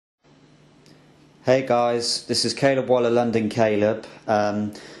Hey guys, this is Caleb Waller, London Caleb. I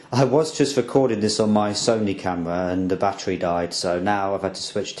was just recording this on my Sony camera and the battery died, so now I've had to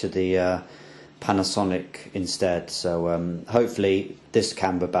switch to the Panasonic instead. So hopefully this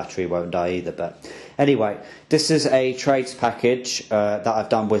camera battery won't die either. But anyway, this is a trades package that I've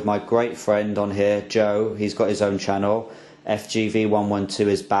done with my great friend on here, Joe. He's got his own channel,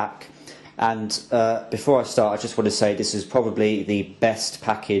 fgv112isback. And before I start, I just want to say this is probably the best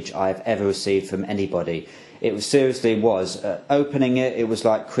package I've ever received from anybody. It seriously was. Opening it, it was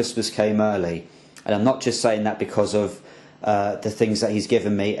like Christmas came early. And I'm not just saying that because of the things that he's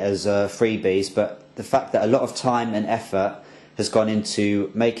given me as freebies, but the fact that a lot of time and effort has gone into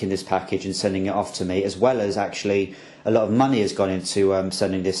making this package and sending it off to me, as well as actually a lot of money has gone into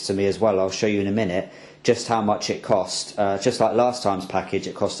sending this to me as well. I'll show you in a minute just how much it cost. Just like last time's package,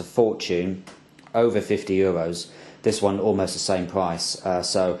 it cost a fortune, over 50 euros. This one almost the same price.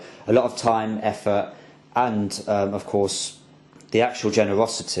 So a lot of time, effort, and of course the actual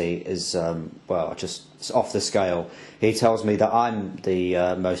generosity is well, just it's off the scale. He tells me that I'm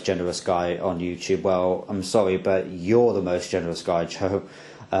the most generous guy on YouTube. Well, I'm sorry, but you're the most generous guy, Joe.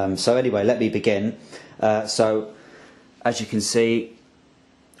 So anyway, let me begin. So as you can see,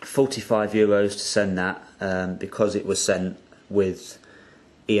 45 euros to send that because it was sent with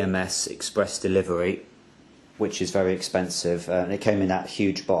EMS express delivery, which is very expensive, and it came in that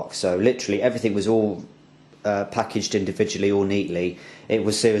huge box. So literally everything was all packaged individually, all neatly. It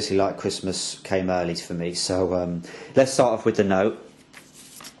was seriously like Christmas came early for me. So let's start off with the note.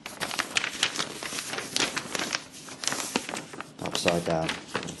 Upside down.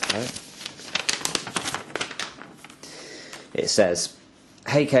 Okay. It says,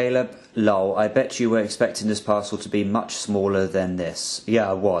 "Hey Caleb, lol, I bet you were expecting this parcel to be much smaller than this." Yeah,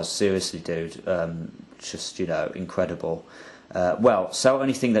 I was, seriously dude, just, you know, incredible. Well, sell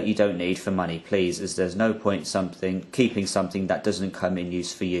anything that you don't need for money, please, as there's no point keeping something that doesn't come in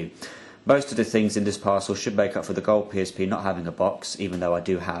use for you. Most of the things in this parcel should make up for the gold PSP not having a box, even though I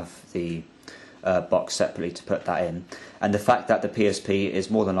do have the box separately to put that in, and the fact that the PSP is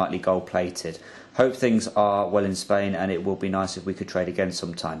more than likely gold plated. Hope things are well in Spain, and it will be nice if we could trade again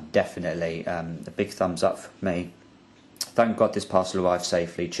sometime. Definitely. A big thumbs up from me. Thank God this parcel arrived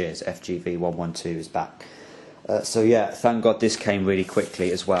safely. Cheers. FGV112isback. So yeah, thank God this came really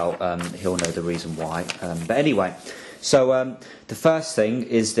quickly as well. He'll know the reason why. But anyway, so the first thing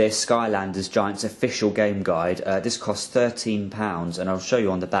is this Skylanders Giants official game guide. This costs £13, and I'll show you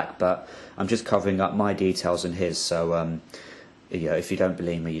on the back, but I'm just covering up my details and his, so yeah, if you don't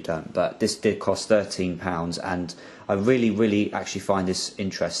believe me, you don't. But this did cost £13, and I really actually find this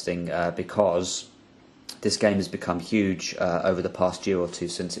interesting because this game has become huge over the past year or two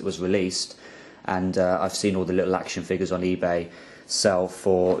since it was released, and I've seen all the little action figures on eBay sell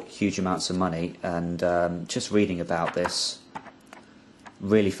for huge amounts of money, and just reading about this,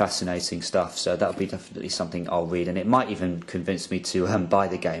 really fascinating stuff. So that'll be definitely something I'll read, and it might even convince me to buy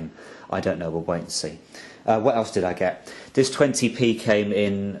the game. I don't know, we'll wait and see. What else did I get? This 20p came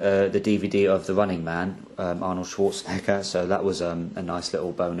in the DVD of The Running Man, Arnold Schwarzenegger, so that was a nice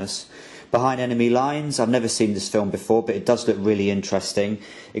little bonus. Behind Enemy Lines, I've never seen this film before, but it does look really interesting.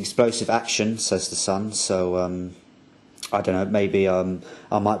 Explosive action, says the Sun, so I don't know, maybe I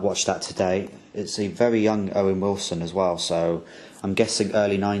might watch that today. It's a very young Owen Wilson as well, so I'm guessing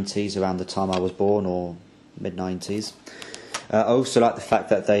early 90s, around the time I was born, or mid-90s. I also like the fact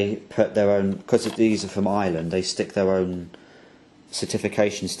that they put their own, because these are from Ireland, they stick their own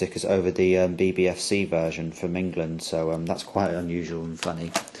certification stickers over the BBFC version from England, so that's quite unusual and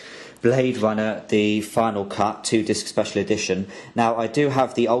funny. Blade Runner, the final cut, 2-disc special edition. Now, I do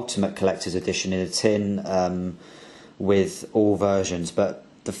have the Ultimate Collector's Edition in a tin with all versions, but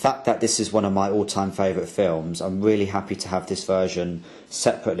the fact that this is one of my all-time favourite films, I'm really happy to have this version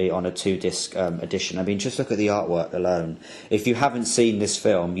separately on a 2-disc edition. I mean, just look at the artwork alone. If you haven't seen this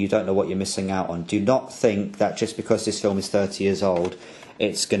film, you don't know what you're missing out on. Do not think that just because this film is 30 years old,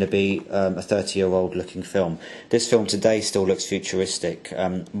 it's going to be a 30-year-old looking film. This film today still looks futuristic,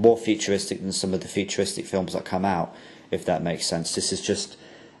 more futuristic than some of the futuristic films that come out, if that makes sense. This is just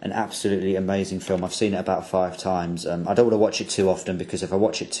an absolutely amazing film. I've seen it about 5 times. I don't want to watch it too often, because if I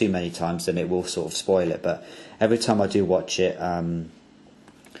watch it too many times then it will sort of spoil it, but every time I do watch it,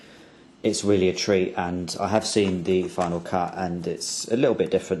 it's really a treat. And I have seen the final cut, and it's a little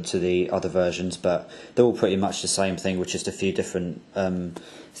bit different to the other versions, but they're all pretty much the same thing with just a few different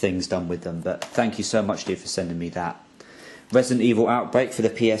things done with them. But thank you so much, dude, for sending me that. Resident Evil Outbreak for the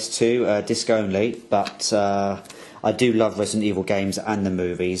PS2, disc only, but I do love Resident Evil games and the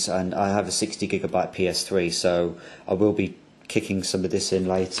movies, and I have a 60GB PS3, so I will be kicking some of this in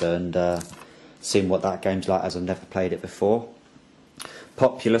later and seeing what that game's like, as I've never played it before.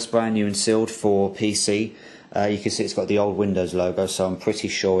 Populous, brand new and sealed for PC. You can see it's got the old Windows logo, so I'm pretty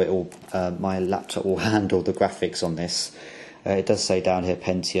sure my laptop will handle the graphics on this. It does say down here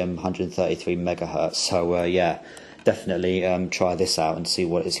Pentium 133 megahertz, so yeah, definitely try this out and see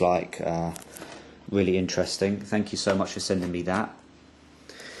what it's like. Really interesting. Thank you so much for sending me that.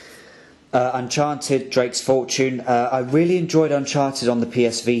 Uncharted, Drake's Fortune. I really enjoyed Uncharted on the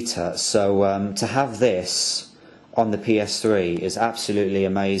PS Vita, so to have this on the PS3 is absolutely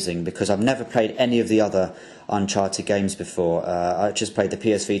amazing, because I've never played any of the other Uncharted games before. I just played the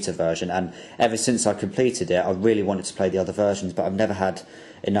PS Vita version, and ever since I completed it I really wanted to play the other versions, but I've never had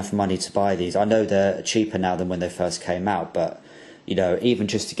enough money to buy these. I know they're cheaper now than when they first came out, but you know, even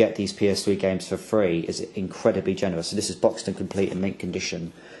just to get these PS3 games for free is incredibly generous. So this is boxed and complete in mint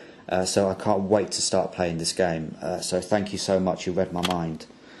condition, so I can't wait to start playing this game. So thank you so much, you read my mind.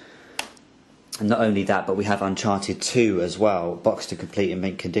 And not only that, but we have Uncharted 2 as well, boxed and complete in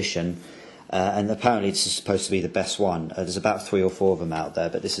mint condition. And apparently this is supposed to be the best one. There's about 3 or 4 of them out there,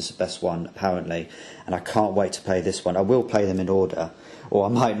 but this is the best one apparently. And I can't wait to play this one. I will play them in order, or I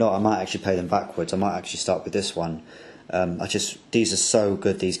might not. I might actually play them backwards. I might actually start with this one. These are so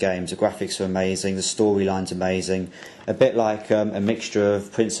good, these games. The graphics are amazing, the storyline's amazing. A bit like a mixture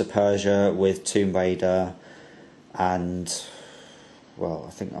of Prince of Persia with Tomb Raider and, well,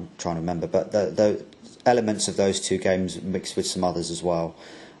 I think I'm trying to remember, but the elements of those 2 games mixed with some others as well.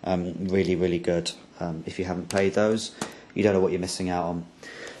 Really, really good. If you haven't played those, you don't know what you're missing out on.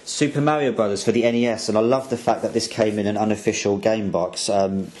 Super Mario Brothers for the NES, and I love the fact that this came in an unofficial game box.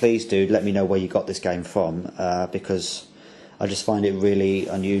 Please do let me know where you got this game from, because I just find it really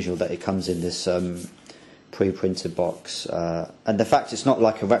unusual that it comes in this pre-printed box, and the fact it's not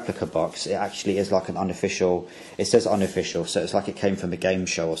like a replica box, it actually is like an unofficial. It says unofficial, so it's like it came from a game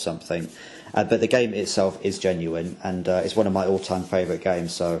show or something. But the game itself is genuine, and it's one of my all-time favourite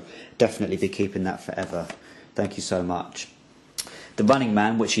games, so definitely be keeping that forever. Thank you so much. The Running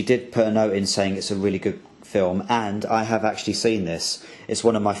Man, which he did put a note in saying it's a really good film, and I have actually seen this. It's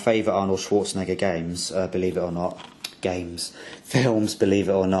one of my favourite Arnold Schwarzenegger games, believe it or not. Films, believe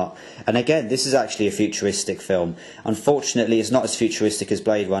it or not. And again, this is actually a futuristic film. Unfortunately, it's not as futuristic as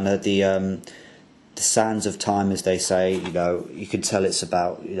Blade Runner. The sands of time, as they say, you know, you can tell it's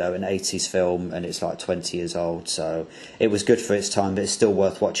about, you know, an 80s film, and it's like 20 years old, so it was good for its time, but it's still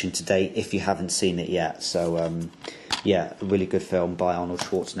worth watching today if you haven't seen it yet. So yeah, a really good film by Arnold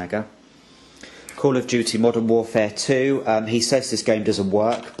Schwarzenegger. Call of Duty Modern Warfare 2. He says this game doesn't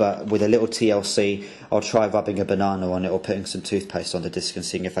work, but with a little TLC, I'll try rubbing a banana on it or putting some toothpaste on the disc and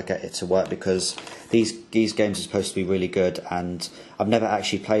seeing if I get it to work, because these games are supposed to be really good, and I've never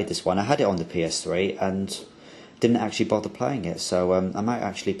actually played this one. I had it on the PS3 and didn't actually bother playing it, so I might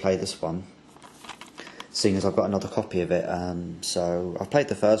actually play this one, seeing as I've got another copy of it. So I've played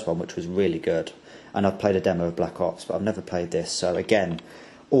the first one, which was really good, and I've played a demo of Black Ops, but I've never played this. So again,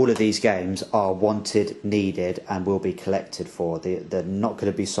 all of these games are wanted, needed, and will be collected for. They're not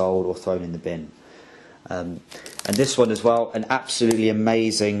going to be sold or thrown in the bin. And this one as well, an absolutely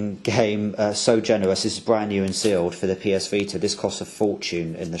amazing game, so generous. This is brand new and sealed for the PS Vita. This costs a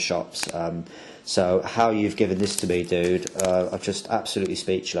fortune in the shops. So how you've given this to me, dude, I'm just absolutely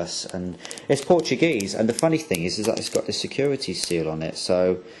speechless. And it's Portuguese, and the funny thing is that it's got the security seal on it,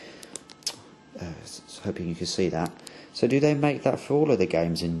 so hoping you can see that. So do they make that for all of the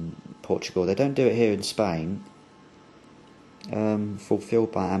games in Portugal? They don't do it here in Spain.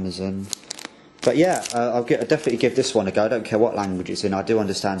 Fulfilled by Amazon. But yeah, I'll definitely give this one a go. I don't care what language it's in. I do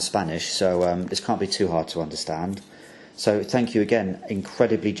understand Spanish, so this can't be too hard to understand. So thank you again.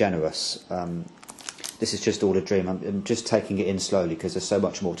 Incredibly generous. This is just all a dream. I'm just taking it in slowly because there's so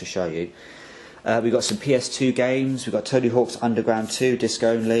much more to show you. We've got some PS2 games. We've got Tony Hawk's Underground 2, disc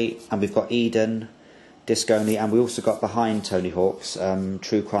only, and we've got Eden, disc only, and we also got Behind Tony Hawk's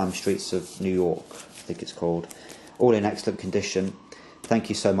True Crime Streets of New York, I think it's called. All in excellent condition. Thank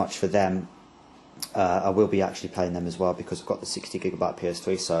you so much for them. I will be actually playing them as well because I've got the 60GB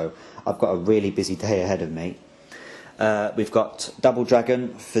PS3, so I've got a really busy day ahead of me. We've got Double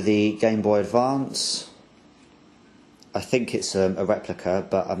Dragon for the Game Boy Advance. I think it's a replica,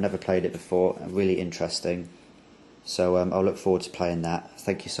 but I've never played it before. Really interesting. So I'll look forward to playing that.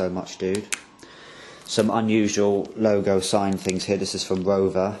 Thank you so much, dude. Some unusual logo sign things here. This is from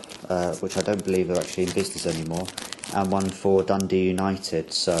Rover, which I don't believe are actually in business anymore, and one for Dundee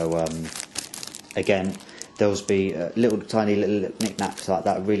United. So again, there'll be tiny little knickknacks like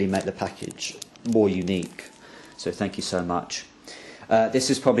that really make the package more unique. So thank you so much. This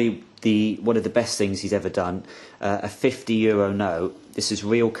is probably one of the best things he's ever done. A €50 note. This is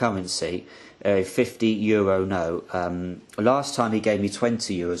real currency. A €50 note. Last time he gave me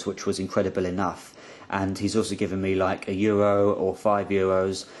 €20, which was incredible enough. And he's also given me like €1 or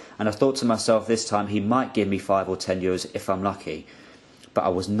 €5. And I thought to myself, this time he might give me €5 or €10 if I'm lucky. But I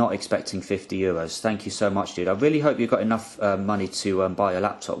was not expecting €50. Thank you so much, dude. I really hope you got enough money to buy a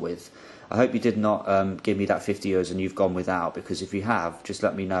laptop with. I hope you did not give me that €50 and you've gone without, because if you have, just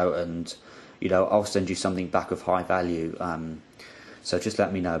let me know, and I'll send you something back of high value. So just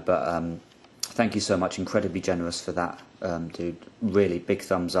let me know. But thank you so much, incredibly generous for that, dude. Really big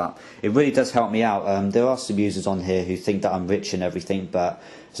thumbs up. It really does help me out. There are some users on here who think that I'm rich and everything, but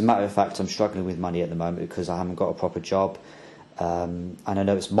as a matter of fact, I'm struggling with money at the moment because I haven't got a proper job. And I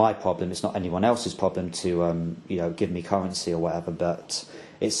know it's my problem, it's not anyone else's problem to give me currency or whatever, but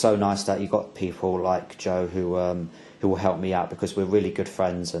it's so nice that you've got people like Joe who will help me out, because we're really good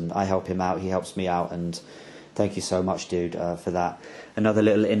friends and I help him out, he helps me out, and thank you so much, dude, for that. Another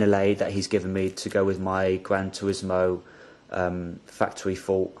little inlay that he's given me to go with my Gran Turismo factory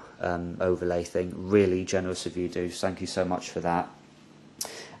fault overlay thing. Really generous of you, dude. Thank you so much for that.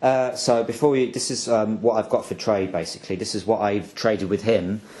 So this is what I've got for trade, basically. This is what I've traded with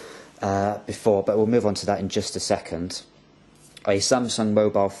him before, but we'll move on to that in just a second. A Samsung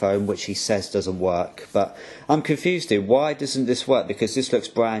mobile phone, which he says doesn't work, but I'm confused, dude. Why doesn't this work? Because this looks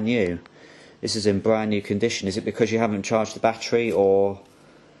brand new. This is in brand new condition. Is it because you haven't charged the battery, or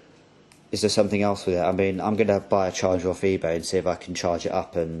is there something else with it? I mean, I'm going to buy a charger off eBay and see if I can charge it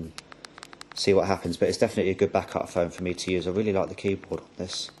up and see what happens, but it's definitely a good backup phone for me to use. I really like the keyboard on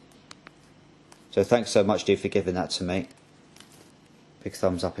this. So thanks so much, dude, for giving that to me. Big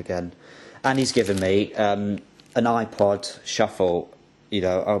thumbs up again. And he's given me an iPod Shuffle.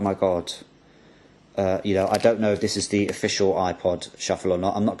 Oh my god. I don't know if this is the official iPod Shuffle or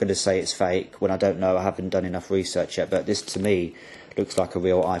not. I'm not going to say it's fake when I don't know. I haven't done enough research yet, but this to me looks like a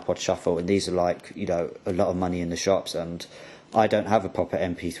real iPod Shuffle, and these are like, a lot of money in the shops, and I don't have a proper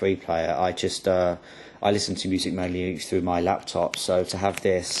MP3 player. I just I listen to music mainly through my laptop, so to have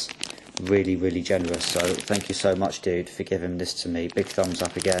this, really, really generous. So thank you so much, dude, for giving this to me. Big thumbs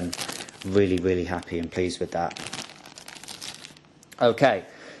up again. Really, really happy and pleased with that. Okay,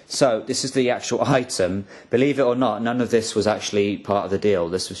 so this is the actual item. Believe it or not, none of this was actually part of the deal.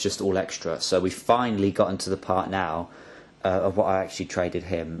 This was just all extra. So we finally got into the part now of what I actually traded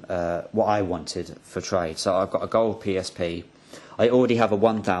him, what I wanted for trade. So I've got a gold PSP. I already have a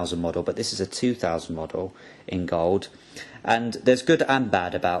 1000 model, but this is a 2000 model in gold. And there's good and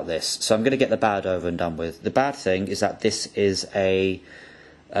bad about this. So I'm going to get the bad over and done with. The bad thing is that this is a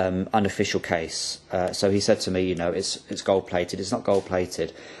unofficial case. So he said to me, it's gold plated. It's not gold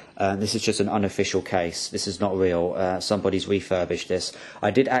plated. This is just an unofficial case. This is not real. Somebody's refurbished this.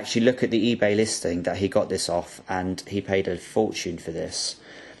 I did actually look at the eBay listing that he got this off, and he paid a fortune for this.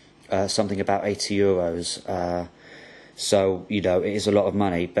 Something about €80. So, it is a lot of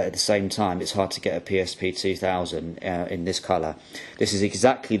money, but at the same time, it's hard to get a PSP 2000 in this colour. This is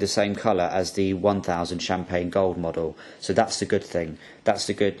exactly the same colour as the 1000 Champagne Gold model, so that's the good thing. That's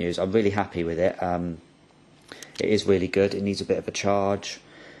the good news. I'm really happy with it. It is really good. It needs a bit of a charge.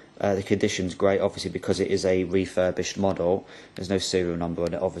 The condition's great, obviously, because it is a refurbished model. There's no serial number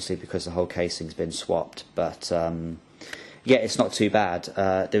on it, obviously, because the whole casing's been swapped, but yeah, it's not too bad.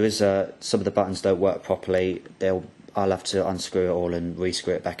 There is some of the buttons don't work properly. I'll have to unscrew it all and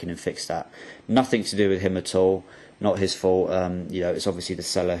re-screw it back in and fix that. Nothing to do with him at all. Not his fault. It's obviously the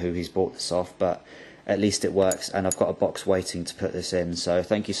seller who he's bought this off, but at least it works, and I've got a box waiting to put this in. So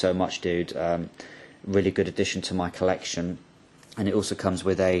thank you so much, dude. Really good addition to my collection. And it also comes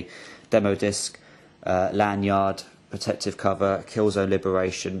with a demo disc, lanyard, protective cover, Killzone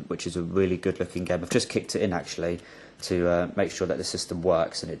Liberation, which is a really good looking game. I've just kicked it in actually to make sure that the system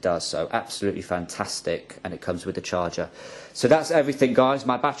works, and it does. So absolutely fantastic, and it comes with a charger. So that's everything, guys.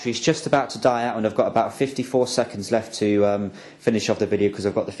 My battery's just about to die out, and I've got about 54 seconds left to finish off the video because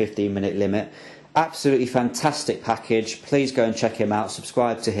I've got the 15-minute limit. Absolutely fantastic package. Please go and check him out.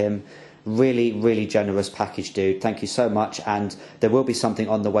 Subscribe to him. Really, really generous package, dude. Thank you so much, and there will be something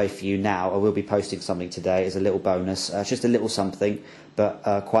on the way for you now. I will be posting something today as a little bonus, just a little something, but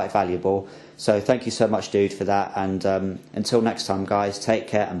quite valuable. So thank you so much, dude, for that, and until next time, guys, take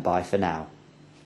care and bye for now.